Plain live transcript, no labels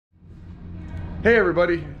Hey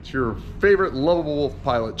everybody, it's your favorite lovable wolf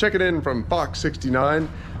pilot checking in from Fox 69.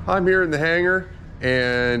 I'm here in the hangar,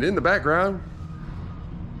 and in the background,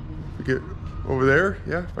 we get over there,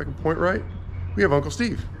 yeah, if I can point right, we have Uncle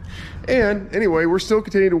Steve. And anyway, we're still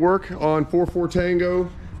continuing to work on 4-4 Tango.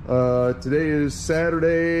 Today is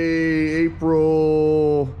Saturday,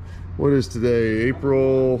 April, what is today?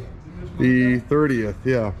 April the 30th,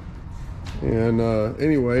 yeah. And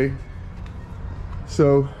anyway,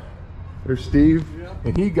 so there's Steve,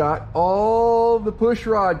 and he got all the push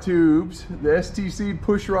rod tubes, the STC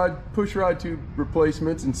push rod tube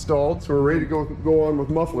replacements installed, so we're ready to go on with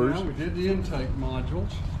mufflers. Yeah, we did the intake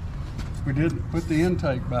modules. We did put the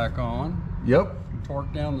intake back on. Yep.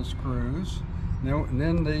 Torque down the screws. And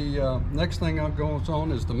then the next thing that goes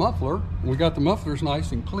on is the muffler. We got the mufflers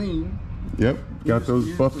nice and clean. Yep. Got those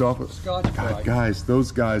buffed off. God, guys,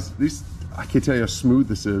 those guys, these. I can't tell you how smooth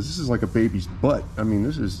this is. This is like a baby's butt. I mean,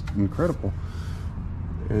 this is incredible.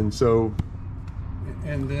 And so...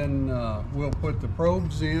 And then we'll put the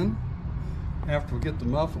probes in after we get the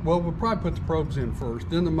muffler. Well, we'll probably put the probes in first,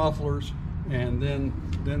 then the mufflers, and then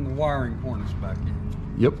the wiring harness back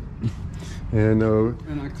in. Yep. And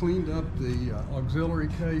I cleaned up the auxiliary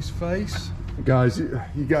case face. Guys,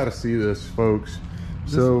 you got to see this, folks.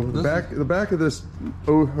 So the back of this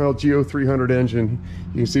GO 300 engine,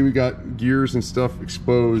 you can see we got gears and stuff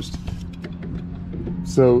exposed.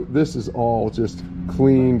 So this is all just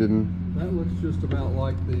cleaned, and that looks just about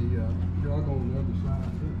like the jug on the other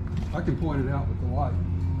side. I can point it out with the light,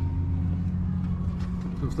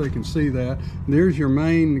 so if they can see that. And there's your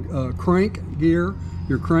main crank gear,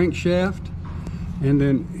 your crankshaft. And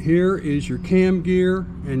then here is your cam gear,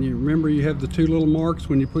 and you remember you have the two little marks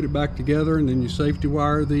when you put it back together, and then you safety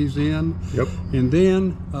wire these in. Yep. And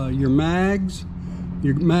then your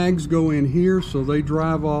mags go in here, so they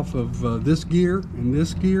drive off of this gear and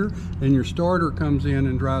this gear, and your starter comes in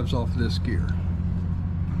and drives off this gear.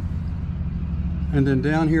 And then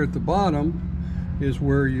down here at the bottom is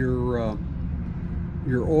where your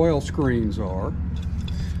oil screens are.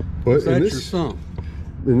 But that's your sump.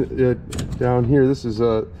 Down here, this is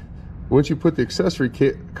once you put the accessory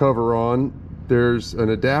kit cover on, there's an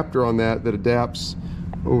adapter on that adapts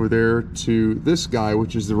over there to this guy,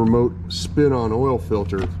 which is the remote spin-on oil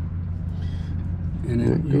filter. And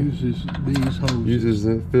it uses these hoses. Uses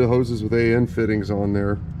the hoses with AN fittings on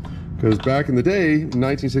there. Because back in the day, in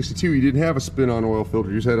 1962, you didn't have a spin-on oil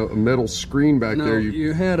filter. You just had a metal screen back there.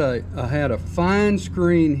 You had a fine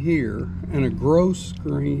screen here and a gross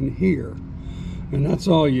screen here. And that's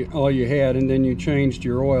all you had, and then you changed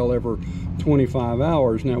your oil every 25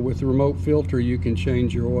 hours. Now with the remote filter, you can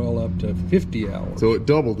change your oil up to 50 hours. So it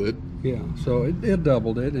doubled it. Yeah, so it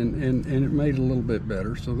doubled it, and it made it a little bit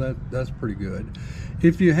better. So that's pretty good.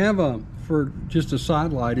 If you have for just a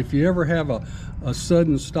sidelight, if you ever have a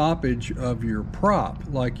sudden stoppage of your prop,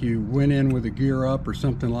 like you went in with a gear up or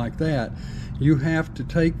something like that, you have to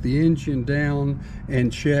take the engine down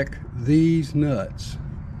and check these nuts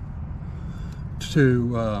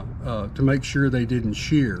to make sure they didn't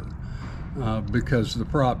shear because the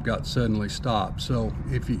prop got suddenly stopped. So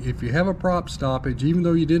if you have a prop stoppage, even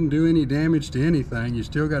though you didn't do any damage to anything, you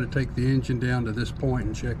still got to take the engine down to this point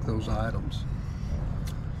and check those items.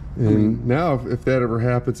 And now if that ever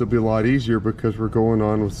happens, it'll be a lot easier, because we're doing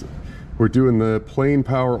the plain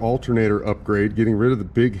power alternator upgrade, getting rid of the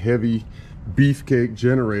big heavy beefcake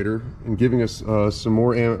generator and giving us some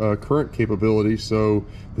more current capability, so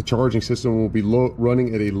the charging system will be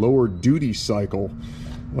running at a lower duty cycle.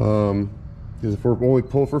 Because if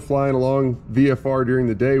we're flying along VFR during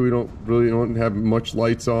the day, we don't have much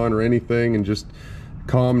lights on or anything, and just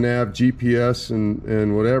comm nav, GPS,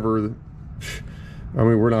 and whatever. I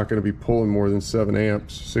mean, we're not going to be pulling more than 7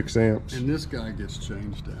 amps, 6 amps. And this guy gets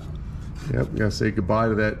changed out. Yep, we gotta say goodbye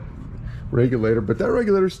to that regulator, but that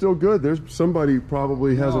regulator is still good. There's somebody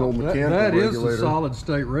probably has an old mechanical regulator. That is a solid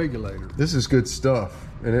state regulator. This is good stuff,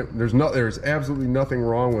 and there's absolutely nothing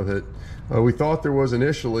wrong with it. We thought there was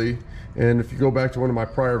initially, and if you go back to one of my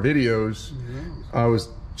prior videos, I was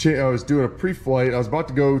doing a pre-flight. I was about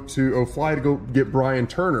to go to fly to go get Brian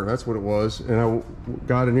Turner. That's what it was. And I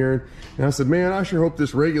got in here and I said, man, I sure hope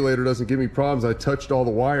this regulator doesn't give me problems. I touched all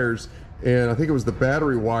the wires, and I think it was the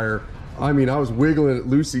battery wire. I mean, I was wiggling it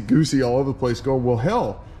loosey-goosey all over the place, going, well,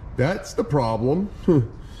 hell, that's the problem.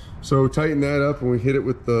 So tighten that up, and we hit it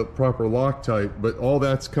with the proper Loctite. But all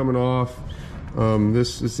that's coming off.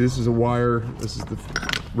 This is a wire. This is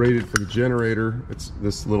rated for the generator.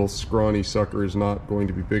 This little scrawny sucker is not going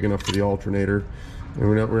to be big enough for the alternator, and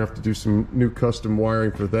we're gonna have to do some new custom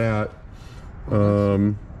wiring for that.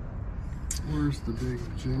 Where's the big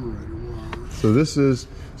generator wire? So this is,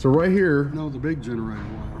 so right here. No, the big generator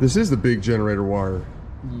wire. This is the big generator wire.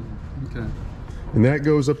 Okay. And that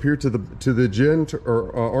goes up here to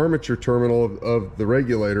the armature terminal of the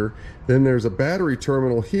regulator. Then there's a battery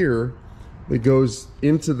terminal here that goes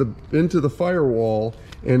into the firewall,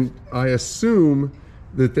 and I assume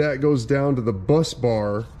that goes down to the bus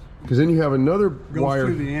bar, because then you have another wire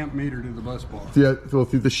through the amp meter to the bus bar. Yeah, through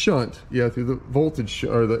the shunt. Yeah, through the voltage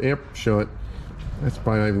or the amp shunt. That's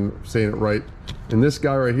probably not even saying it right. And this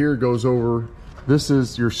guy right here goes over. This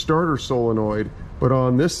is your starter solenoid. But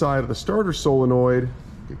on this side of the starter solenoid,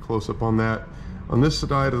 get close up on that. On this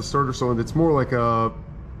side of the starter solenoid, it's more like a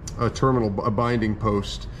terminal, a binding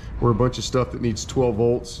post, where a bunch of stuff that needs 12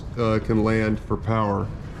 volts can land for power.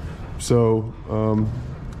 So,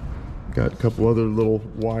 got a couple other little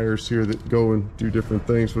wires here that go and do different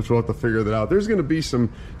things, which we'll have to figure that out. There's going to be some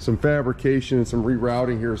fabrication and some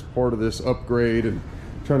rerouting here as part of this upgrade, and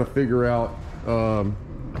trying to figure out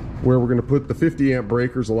where we're going to put the 50 amp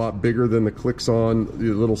breakers. A lot bigger than the Clix-On,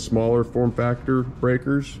 the little smaller form factor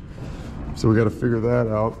breakers. So we got to figure that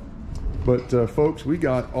out. But folks, we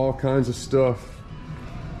got all kinds of stuff.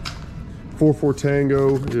 44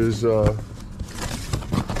 Tango is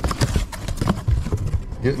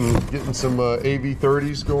getting some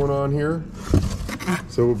AV30s going on here.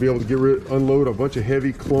 So we'll be able to unload a bunch of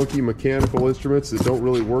heavy, clunky mechanical instruments that don't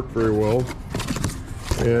really work very well.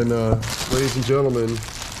 And ladies and gentlemen,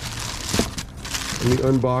 let me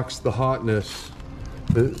unbox the hotness.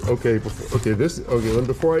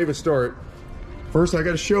 Before I even start, first I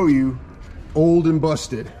got to show you old and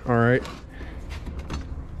busted. All right,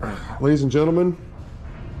 ladies and gentlemen,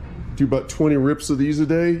 do about 20 rips of these a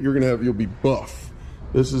day, you'll be buff.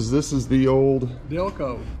 This is the old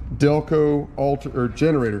Delco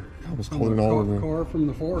generator. I almost called it an car from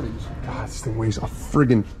the 40s. God, this thing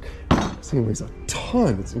weighs a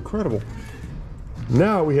ton. It's incredible.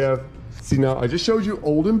 Now we have, see, now I just showed you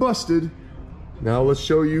old and busted. Now let's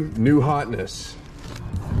show you new hotness.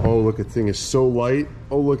 Oh, look, the thing is so light.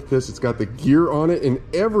 Oh, look at this. It's got the gear on it and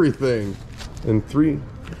everything. And I don't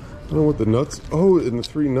know what the nuts, and the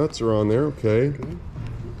 3 nuts are on there. Okay.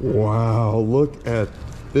 Wow, look at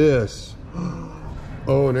this.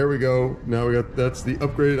 Oh, and there we go. Now that's the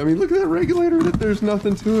upgraded. I mean, look at that regulator. There's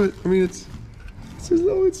nothing to it. I mean, it's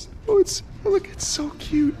look, it's so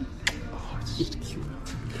cute. Oh, it's just cute.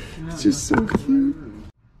 It's just so cute.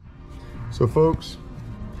 So folks,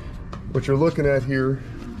 what you're looking at here,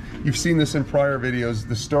 you've seen this in prior videos.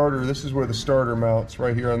 The starter, this is where the starter mounts,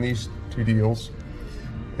 right here on these 2 deals.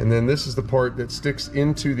 And then this is the part that sticks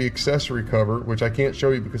into the accessory cover, which I can't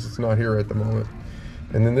show you because it's not here at the moment.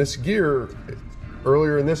 And then this gear,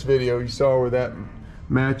 earlier in this video, you saw where that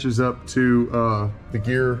matches up to the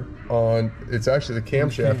gear on, it's actually the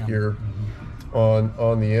camshaft gear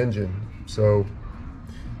on the engine. So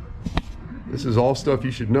this is all stuff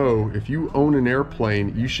you should know. If you own an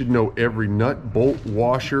airplane, you should know every nut, bolt,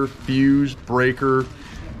 washer, fuse, breaker.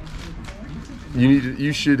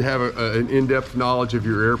 You should have an in-depth knowledge of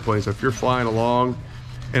your airplane. So if you're flying along,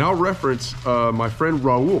 and I'll reference my friend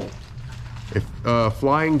Raul,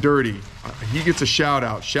 Flying Dirty. He gets a shout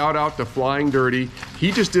out. Shout out to Flying Dirty.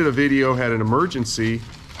 He just did a video, had an emergency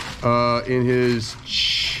in his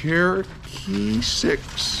Cherokee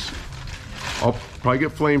 6. I'll probably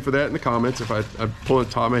get flamed for that in the comments if I pull it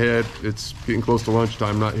top of my head. It's getting close to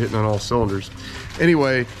lunchtime, not hitting on all cylinders.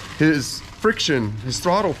 Anyway, his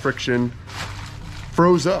throttle friction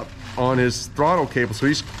froze up on his throttle cable, so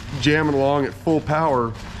he's jamming along at full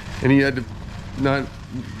power, and he had to not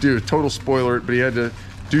do a total spoiler it, but he had to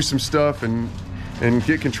do some stuff and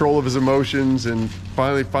get control of his emotions, and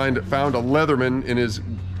finally found a Leatherman in his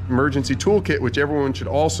emergency toolkit, which everyone should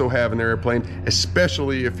also have in their airplane,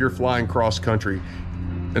 especially if you're flying cross country.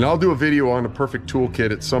 And I'll do a video on a perfect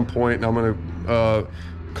toolkit at some point, and I'm going to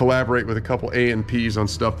collaborate with a couple A&Ps on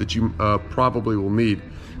stuff that you probably will need.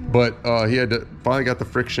 But he had to finally got the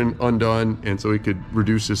friction undone, and so he could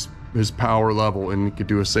reduce his power level and he could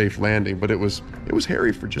do a safe landing. But it was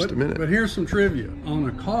hairy for just a minute. But here's some trivia on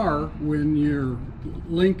a car: when your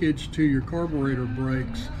linkage to your carburetor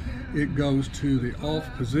breaks, it goes to the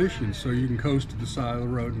off position, so you can coast to the side of the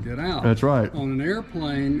road and get out. That's right. On an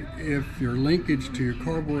airplane, if your linkage to your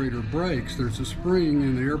carburetor breaks, there's a spring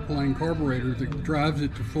in the airplane carburetor that drives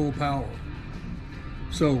it to full power.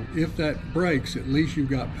 So if that breaks, at least you've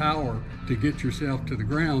got power to get yourself to the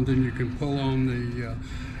ground, then you can pull on the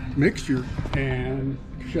mixture and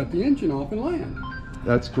shut the engine off and land.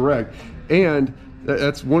 That's correct. And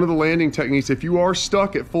that's one of the landing techniques. If you are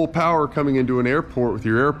stuck at full power coming into an airport with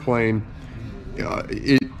your airplane,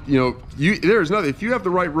 you know, there's nothing. If you have the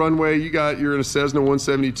right runway, you're in a Cessna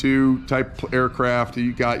 172 type aircraft,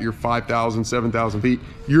 you got your 5,000, 7,000 feet,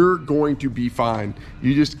 you're going to be fine.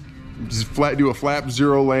 You just do a flap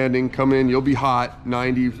zero landing, come in, you'll be hot,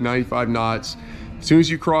 90, 95 knots. As soon as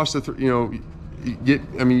you cross the,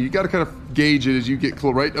 you got to kind of gauge it as you get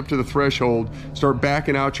right up to the threshold, start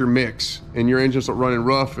backing out your mix, and your engine start running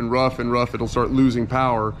rough and rough and rough. It'll start losing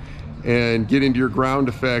power and get into your ground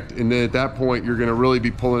effect, and then at that point you're going to really be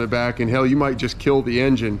pulling it back, and hell, you might just kill the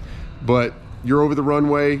engine. But you're over the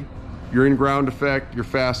runway, you're in ground effect, you're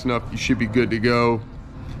fast enough, you should be good to go.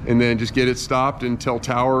 And then just get it stopped and tell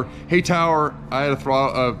tower, hey tower, I had a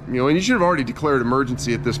throttle, and you should have already declared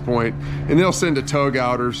emergency at this point, and they'll send a tug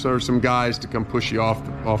out or some guys to come push you off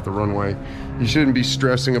the runway. You shouldn't be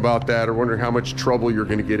stressing about that or wondering how much trouble you're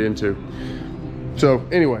going to get into. So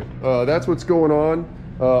anyway, that's what's going on.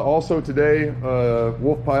 Also today,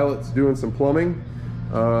 Wolf Pilot's doing some plumbing.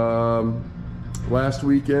 Last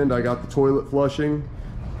weekend I got the toilet flushing,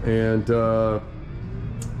 and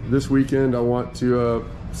this weekend I want to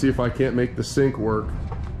see if I can't make the sink work.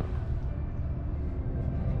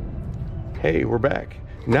 Hey, we're back.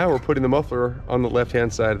 Now we're putting the muffler on the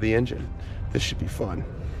left-hand side of the engine. This should be fun.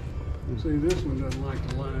 See, this one doesn't like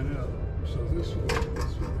to line up, so this one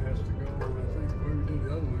has to go. I think the way we did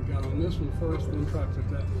the other one, got on this one first, then try to put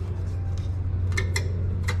that one.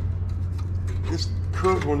 This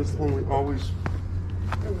curved one is the one we always.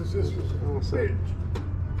 It was this one.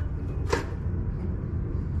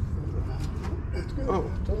 That's good. Oh,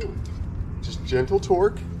 just gentle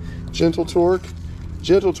torque, gentle torque,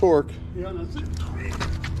 gentle torque. Yeah, that's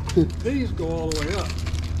it. These go all the way up.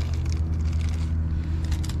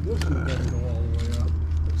 This one doesn't go all the way up.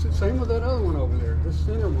 It's the same with that other one over there. This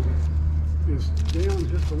center one is down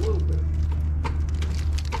just a little bit.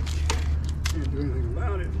 Can't do anything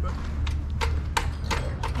about it, but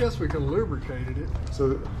I guess we could have lubricated it.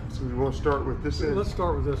 So we want to start with this end? Let's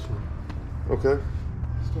start with this one. Okay.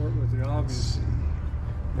 Start with the obvious.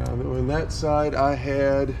 Now on that side I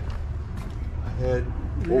had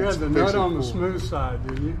you had the nut on the smooth side,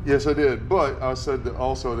 didn't you? Yes, I did, but I said that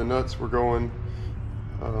also the nuts were going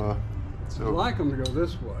I'd like them to go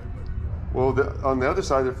this way, but well, on the other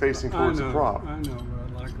side they're facing towards the prop. I know, but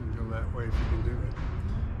I'd like them to go that way if you can do it.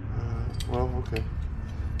 Well, okay.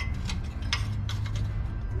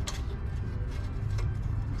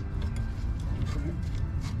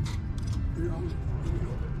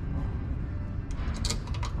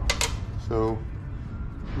 So,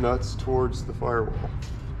 nuts towards the firewall.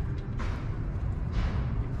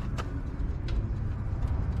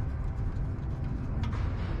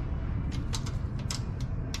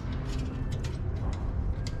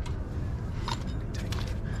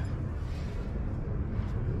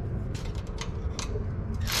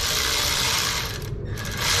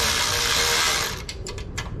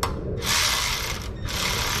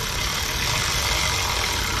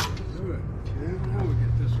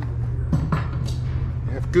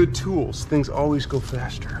 Good tools, things always go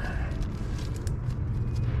faster.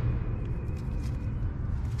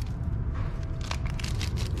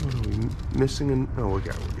 What are we missing? Oh, we're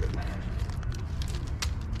good.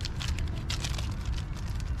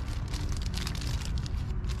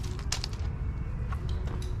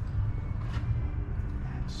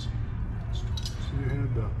 So you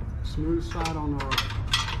had the smooth side on the right.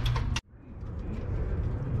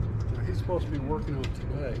 Now he's supposed to be working on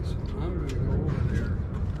today, so I'm going to go over there.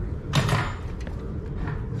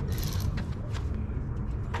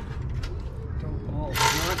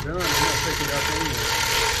 Done. I'm gonna pick it up anyway.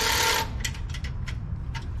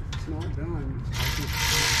 It's not done.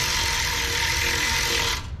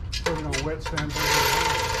 Put it on wet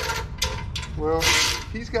sandpaper. Well,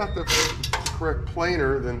 if he's got the correct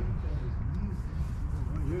planer, then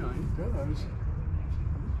yeah, he does.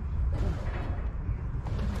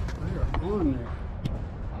 They are on there.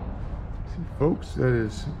 See, folks, that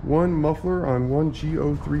is one muffler on one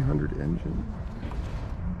GO300 engine.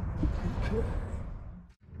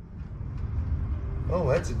 Oh,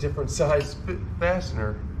 that's a different size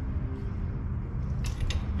fastener.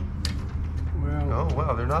 Well. Oh,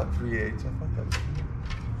 wow, they're not 3/8. I thought that was.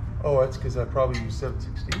 Oh, that's because I probably use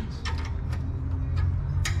 7/16.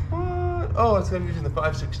 What? Oh, it's going to be using the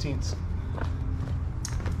 5/16.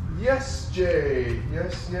 Yes, Jay.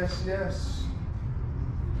 Yes, yes, yes.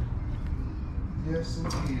 Yes,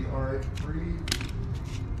 indeed. All right, 3/8.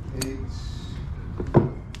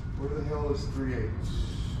 Where the hell is 3/8?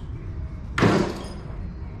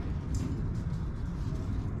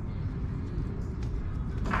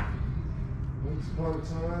 Once upon a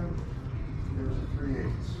time, there was a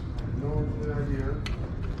 3/8. I have no idea.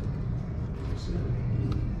 See?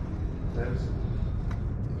 That's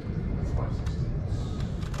 5/16.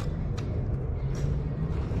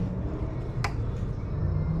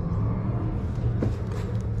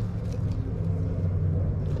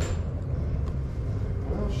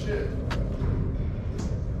 Well, shit.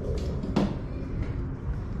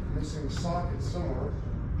 Missing a socket somewhere.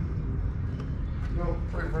 No,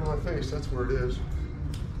 right in front of my face. That's where it is.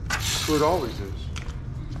 That's where it always is.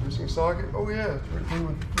 Missing socket? Oh yeah, it's right in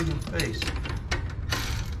front of my face.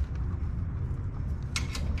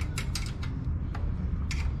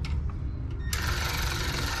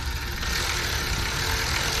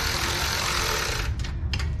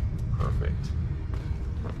 Perfect.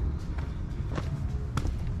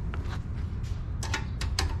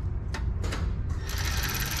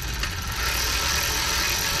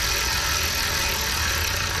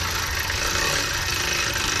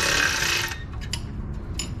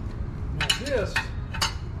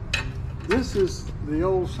 This is the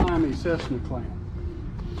old Simon Cessna clamp.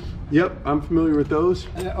 Yep, I'm familiar with those.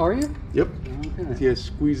 Are you? Yep. Okay. You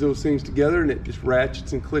squeeze those things together and it just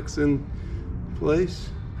ratchets and clicks in place.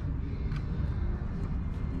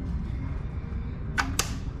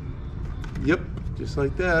 Yep, just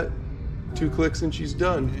like that. 2 clicks and she's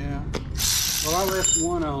done. Yeah. Well, I left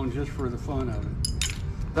one on just for the fun of it.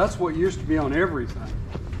 That's what used to be on everything.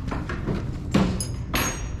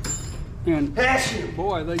 And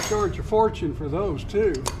boy, they charge a fortune for those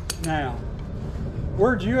too. Now,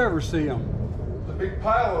 where'd you ever see them? The big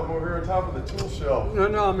pile of them over here on top of the tool shelf.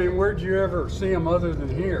 No, I mean, where'd you ever see them other than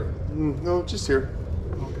here? No, just here.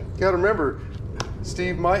 Okay. Gotta remember,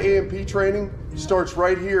 Steve, my AMP training starts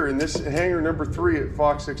right here in this hangar number 3 at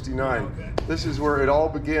Fox 69. Okay. This is where it all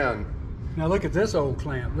began. Now look at this old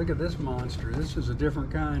clamp. Look at this monster. This is a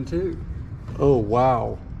different kind too. Oh,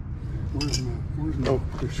 wow. Where's my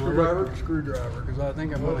the screwdriver? Screwdriver, because I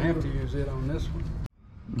think I'm going to have to use it on this one.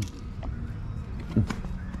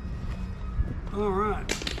 All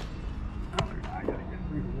right. I got to get a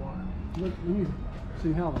drink of water. Let me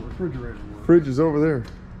see how the refrigerator works. Fridge is over there.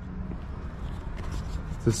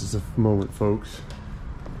 This is a moment, folks.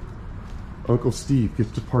 Uncle Steve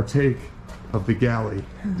gets to partake of the galley.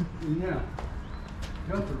 Yeah.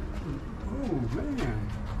 Oh, man.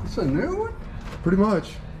 It's a new one? Pretty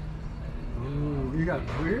much. Oh, you got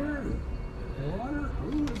beer and water?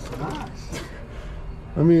 Ooh, it's nice.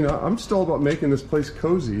 I mean, I'm just all about making this place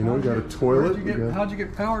cozy. You know, we got a toilet. How'd you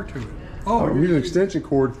get power to it? Oh, I'm using an extension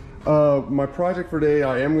cord. My project for today,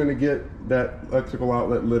 I am going to get that electrical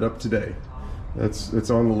outlet lit up today. It's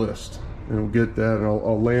on the list, and we'll get that, and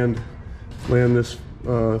I'll land this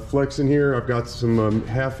flex in here. I've got some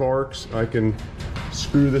half arcs. I can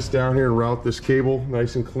screw this down here and route this cable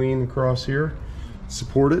nice and clean across here,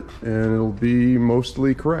 support it, and it'll be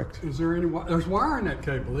mostly correct. Is there any? There's wire in that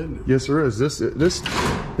cable, isn't it? Yes, there is.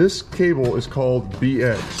 This cable is called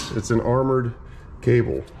BX. It's an armored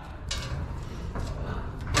cable.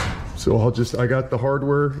 So I got the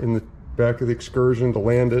hardware in the back of the Excursion to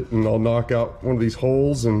land it, and I'll knock out one of these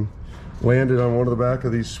holes and land it on one of the back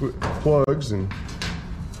of these plugs, and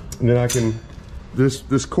then I can.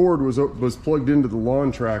 This cord was plugged into the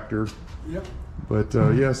lawn tractor. Yep. But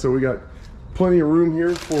yeah, so we got plenty of room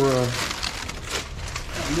here for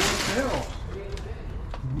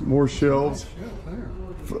more shelves.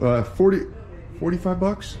 45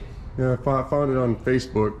 bucks. Yeah, I found it on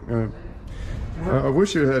Facebook. I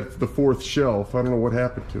wish it had the 4th shelf. I don't know what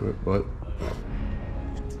happened to it, but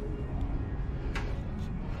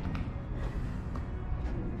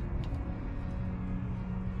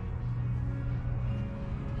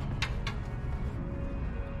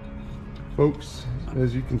folks,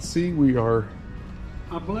 as you can see, we are.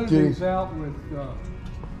 I blew these out with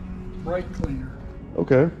brake cleaner.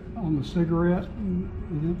 Okay. On the cigarette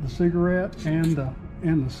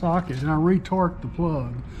and the socket, and I retorqued the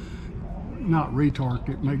plug. Not retorqued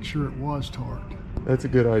it, make sure it was torqued. That's a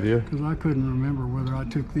good idea. Because I couldn't remember whether I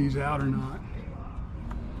took these out or not.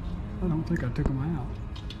 I don't think I took them out,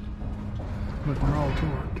 but they're all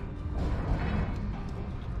torqued.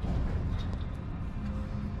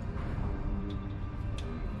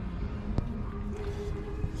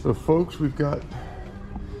 So folks, we've got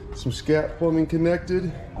some scat plumbing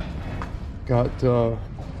connected. Got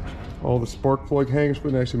all the spark plug hangers,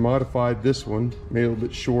 but actually modified this one, made it a little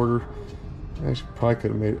bit shorter. Actually, probably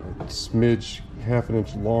could have made it a smidge, half an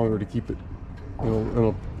inch longer to keep it, you know, in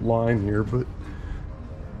a line here. But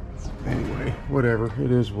anyway, whatever.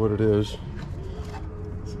 It is what it is.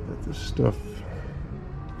 Let's get this stuff.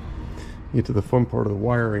 Get to the fun part of the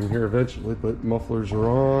wiring here eventually, but mufflers are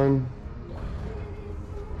on.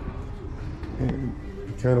 And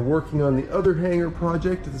kind of working on the other hanger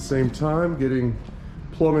project at the same time, getting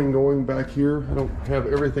plumbing going back here. I don't have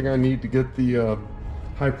everything I need to get the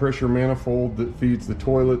high pressure manifold that feeds the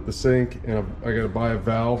toilet, the sink, and I got to buy a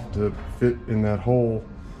valve to fit in that hole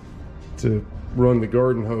to run the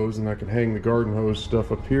garden hose, and I can hang the garden hose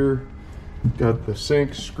stuff up here. Got the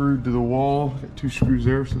sink screwed to the wall. Got 2 screws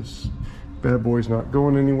there, so this bad boy's not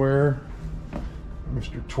going anywhere.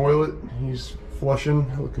 Mr. Toilet, he's flushing,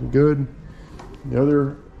 looking good. The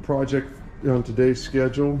other project on today's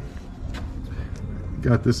schedule,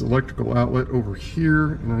 got this electrical outlet over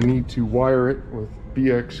here, and I need to wire it with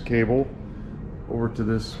BX cable over to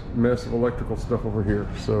this mess of electrical stuff over here.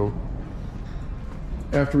 So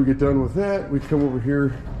after we get done with that, we come over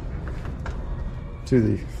here to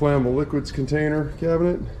the flammable liquids container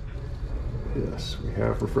cabinet. Yes, we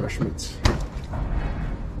have refreshments.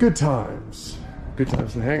 Good times. Good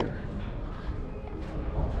times in the hangar.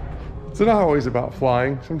 It's not always about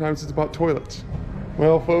flying. Sometimes it's about toilets.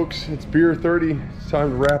 Well, folks, it's beer 30. It's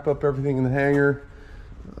time to wrap up everything in the hangar.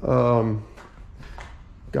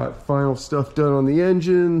 Got final stuff done on the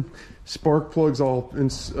engine. Spark plugs all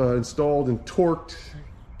installed and torqued.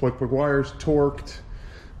 Plug wires torqued.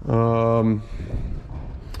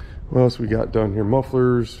 What else we got done here?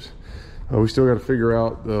 Mufflers. We still got to figure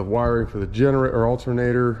out the wiring for the generator or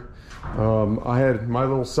alternator. I had my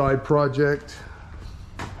little side project.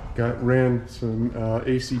 Ran some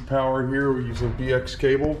AC power here. We're using BX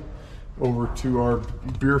cable over to our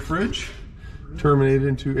beer fridge, terminated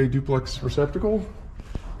into a duplex receptacle.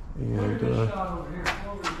 And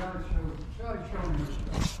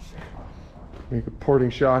make a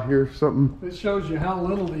parting shot here. Something. It shows you how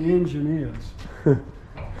little the engine is.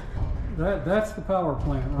 That's the power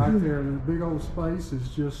plant right there. The big old space is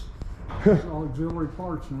just all auxiliary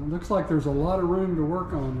parts. Now, it looks like there's a lot of room to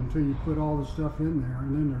work on until you put all the stuff in there,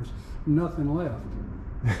 and then there's nothing left.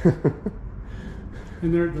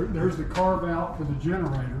 And there's the carve out for the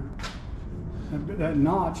generator. That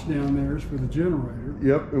notch down there is for the generator.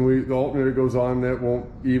 Yep, and the alternator goes on. That won't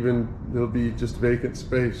even. There'll be just vacant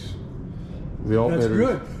space. The alternator.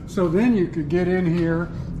 That's good. So then you could get in here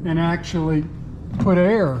and actually put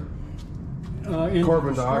air.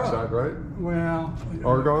 Carbon dioxide, right? Well,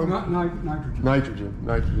 argon? Nitrogen.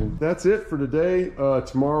 Nitrogen. That's it for today.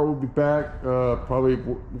 Tomorrow we'll be back. Probably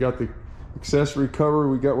got the accessory cover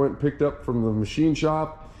went and picked up from the machine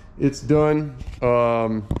shop. It's done.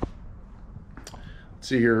 Let's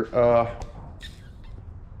see here.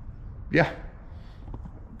 Yeah,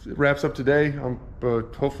 it wraps up today.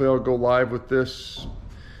 Hopefully I'll go live with this.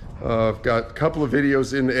 I've got a couple of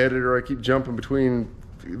videos in the editor. I keep jumping between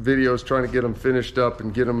videos trying to get them finished up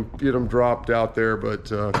and get them dropped out there,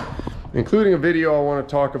 but including a video I want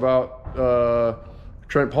to talk about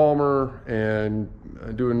Trent Palmer and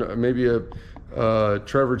doing maybe a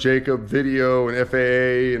Trevor Jacob video and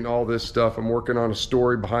FAA and all this stuff. I'm working on a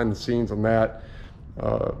story behind the scenes on that.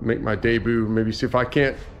 Make my debut, maybe see if I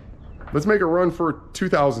can't. Let's make a run for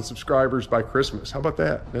 2,000 subscribers by Christmas. How about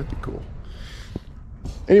that? That'd be cool.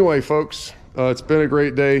 Anyway, folks, it's been a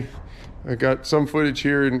great day. I got some footage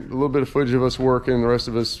here and a little bit of footage of us working. The rest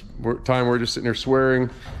of us time we're just sitting there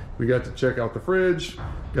swearing. We got to check out the fridge.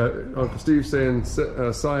 Got Uncle Steve saying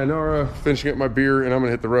sayonara, finishing up my beer, and I'm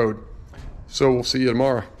gonna hit the road. So we'll see you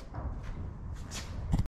tomorrow.